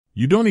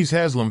Udonis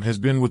Haslem has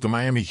been with the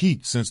Miami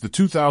Heat since the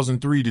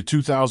 2003 to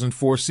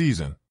 2004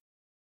 season.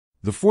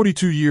 The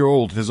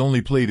 42-year-old has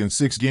only played in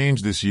 6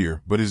 games this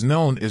year, but is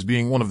known as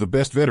being one of the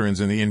best veterans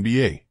in the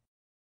NBA.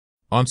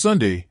 On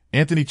Sunday,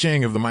 Anthony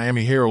Chang of the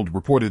Miami Herald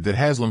reported that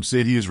Haslem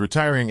said he is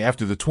retiring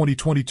after the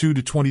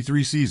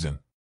 2022-23 season.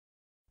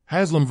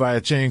 Haslem via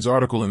Chang's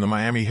article in the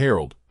Miami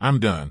Herald, "I'm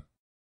done.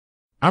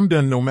 I'm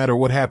done no matter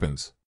what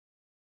happens.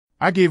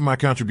 I gave my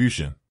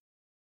contribution.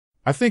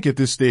 I think at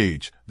this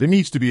stage, there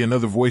needs to be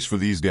another voice for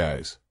these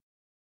guys.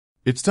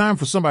 It's time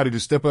for somebody to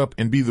step up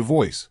and be the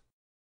voice."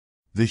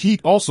 The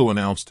Heat also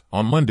announced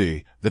on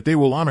Monday that they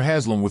will honor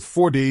Haslem with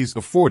 4 days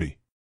of 40.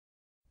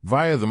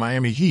 Via the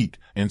Miami Heat,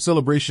 in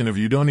celebration of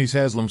Udonis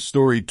Haslem's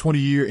storied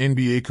 20-year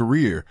NBA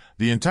career,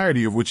 the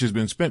entirety of which has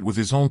been spent with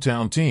his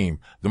hometown team,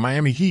 the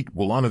Miami Heat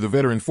will honor the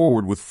veteran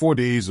forward with 4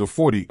 days of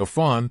 40, a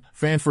fun,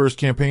 fan-first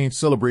campaign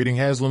celebrating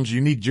Haslem's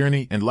unique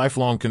journey and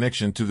lifelong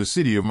connection to the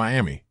city of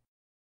Miami.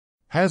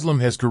 Haslem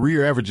has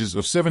career averages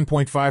of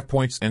 7.5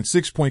 points and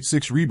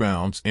 6.6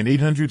 rebounds in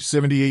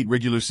 878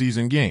 regular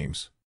season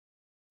games.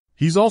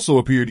 He's also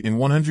appeared in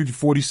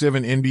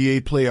 147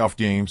 NBA playoff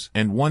games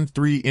and won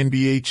 3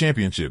 NBA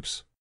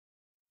championships.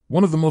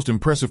 One of the most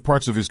impressive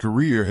parts of his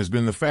career has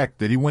been the fact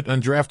that he went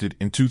undrafted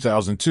in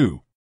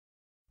 2002.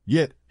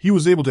 Yet, he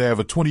was able to have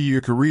a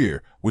 20-year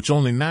career, which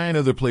only 9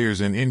 other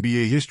players in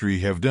NBA history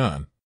have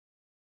done.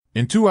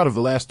 In 2 out of the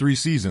last 3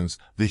 seasons,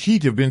 the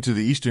Heat have been to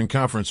the Eastern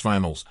Conference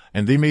Finals,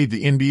 and they made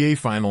the NBA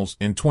Finals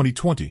in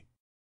 2020.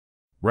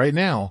 Right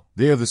now,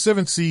 they are the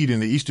 7th seed in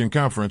the Eastern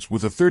Conference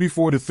with a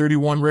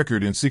 34-31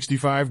 record in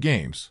 65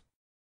 games.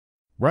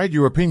 Write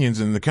your opinions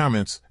in the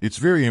comments, it's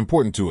very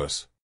important to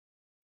us.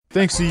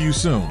 Thanks, see you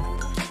soon.